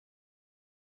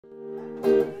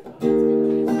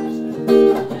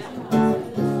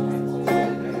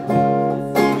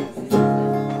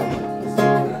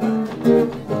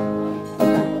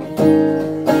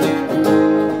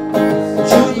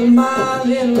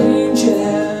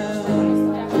angel,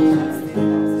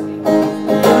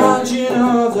 margin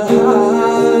of the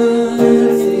high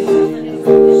things.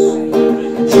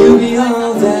 You be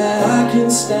all that I can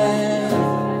stand.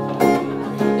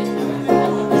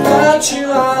 Without you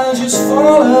I just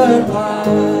fall apart.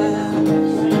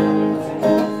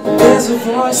 There's a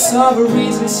voice of a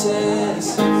reason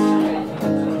says,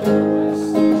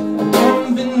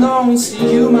 unbeknownst to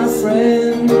you, my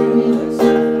friend,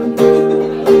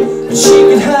 but she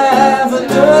could have a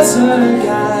dozen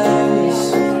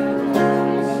guys.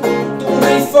 Don't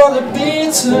wait for the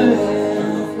bitter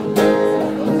end.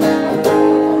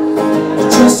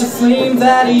 Just a flame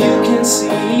that you can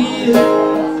see.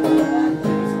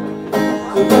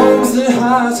 It warms the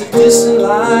hearts of distant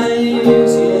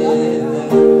lives, yeah.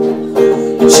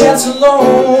 A chance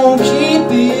alone, keep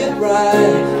it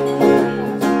right.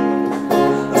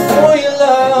 For your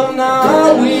love, now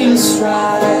I will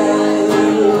strive.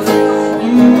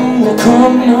 Well,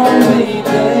 come on,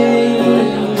 baby,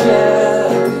 yeah.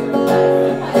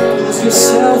 Lose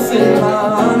yourself in my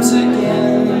arms again.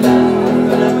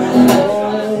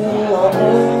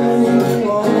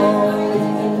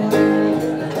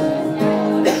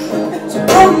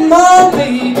 Come on,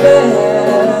 baby,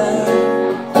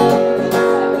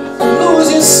 lose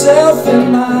yourself in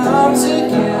my arms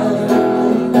again.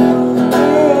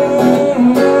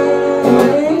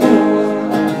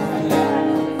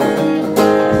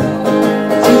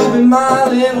 You'll be my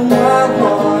little wild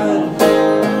one,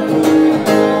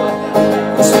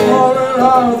 explorer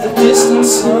of the distant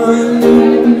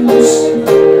suns.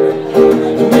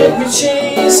 You make me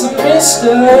chase the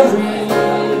mystery.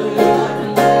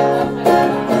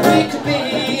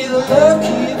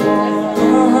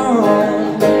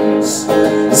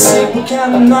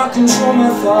 Cannot control my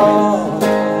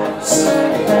thoughts.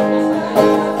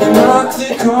 They mark the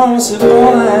course of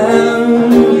all I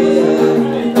am, yeah.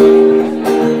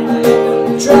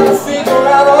 Trying to figure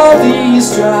out all these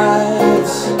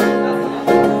drives.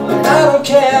 I don't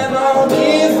care, I don't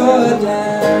give a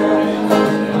damn.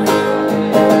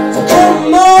 So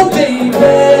come on, baby,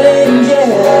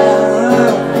 yeah.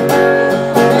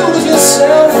 Lose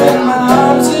yourself in my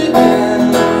arms again.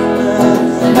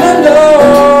 And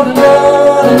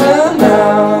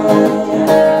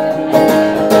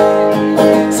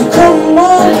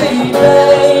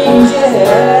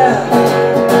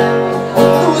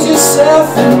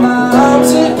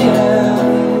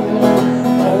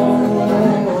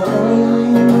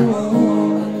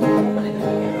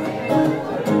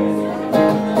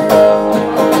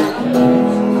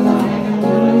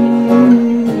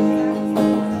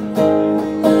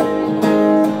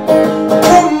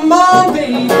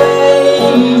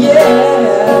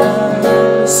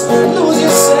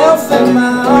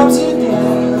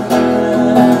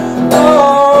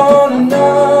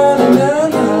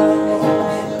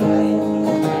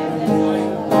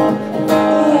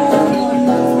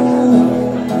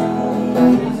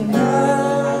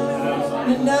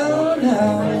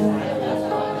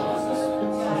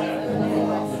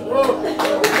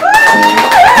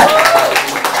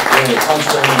It comes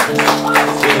to